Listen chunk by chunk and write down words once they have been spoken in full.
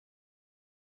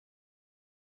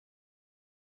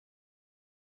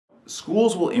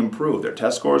schools will improve, their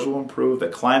test scores will improve, the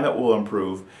climate will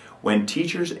improve when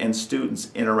teachers and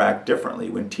students interact differently,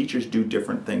 when teachers do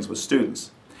different things with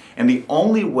students. And the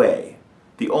only way,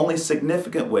 the only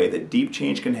significant way that deep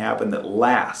change can happen that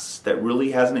lasts, that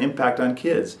really has an impact on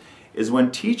kids, is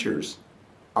when teachers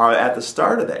are at the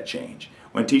start of that change.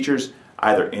 When teachers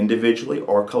either individually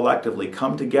or collectively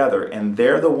come together and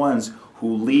they're the ones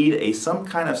who lead some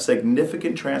kind of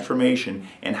significant transformation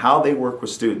in how they work with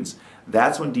students.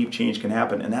 That's when deep change can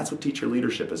happen, and that's what teacher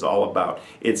leadership is all about.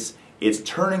 It's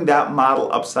turning that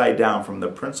model upside down from the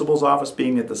principal's office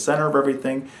being at the center of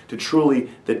everything to truly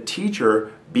the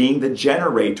teacher being the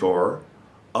generator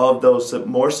of those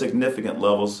more significant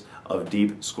levels of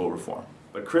deep school reform.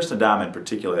 But Khris Nedam in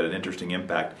particular had an interesting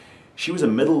impact. She was a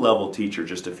middle-level teacher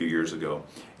just a few years ago,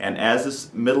 and as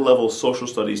this middle-level social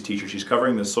studies teacher, she's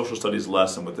covering this social studies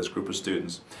lesson with this group of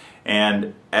students,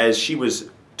 and as she was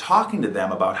talking to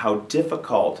them about how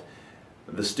difficult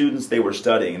the students they were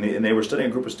studying, and they were studying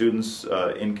a group of students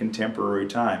in contemporary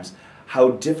times,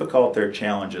 how difficult their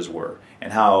challenges were,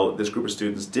 and how this group of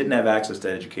students didn't have access to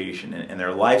education, and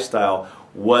their lifestyle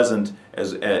wasn't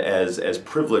as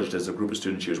privileged as the group of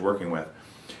students she was working with.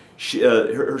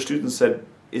 Her students said,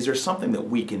 is there something that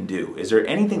we can do? Is there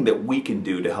anything that we can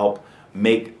do to help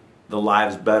make the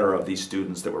lives better of these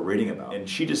students that we're reading about? And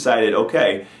she decided,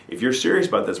 okay, if you're serious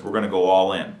about this, we're going to go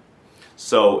all in.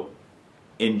 So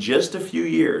in just a few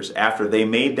years after they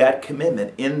made that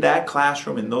commitment in that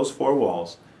classroom, in those four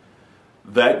walls,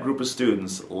 that group of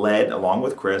students led, along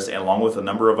with Khris and along with a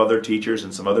number of other teachers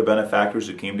and some other benefactors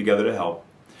who came together to help,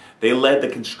 they led the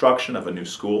construction of a new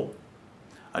school,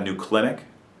 a new clinic.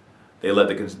 They led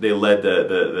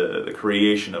the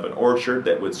creation of an orchard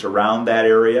that would surround that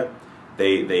area.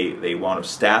 They wound up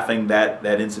staffing that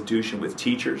institution with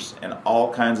teachers and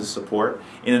all kinds of support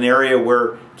in an area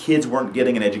where kids weren't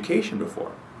getting an education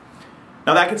before.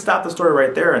 Now that could stop the story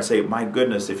right there and say, my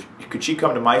goodness, could she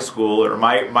come to my school or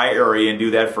my area and do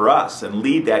that for us and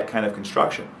lead that kind of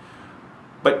construction?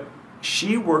 But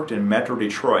she worked in Metro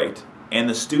Detroit, and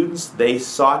the students they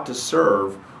sought to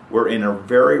serve were in a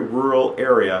very rural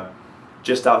area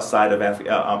just outside of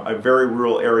a very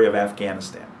rural area of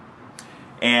Afghanistan.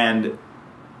 And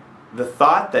the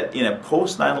thought that in a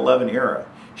post 9/11 era,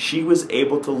 she was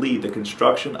able to lead the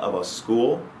construction of a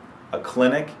school, a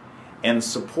clinic, and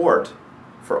support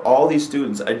for all these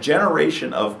students, a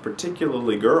generation of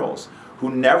particularly girls who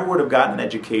never would have gotten an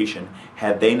education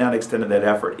had they not extended that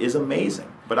effort, is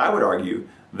amazing. But I would argue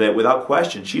that without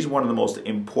question, she's one of the most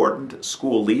important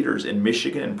school leaders in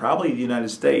Michigan and probably the United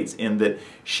States, in that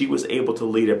she was able to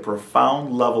lead a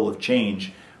profound level of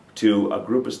change to a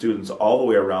group of students all the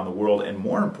way around the world, and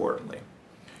more importantly,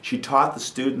 she taught the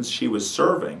students she was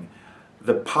serving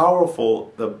the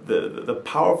powerful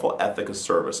ethic of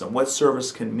service and what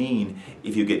service can mean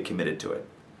if you get committed to it.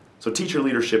 So teacher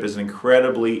leadership is an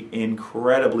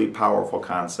incredibly powerful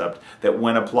concept that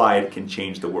when applied can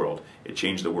change the world. It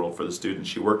changed the world for the students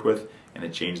she worked with, and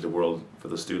it changed the world for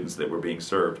the students that were being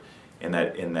served in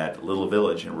that little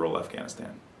village in rural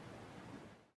Afghanistan.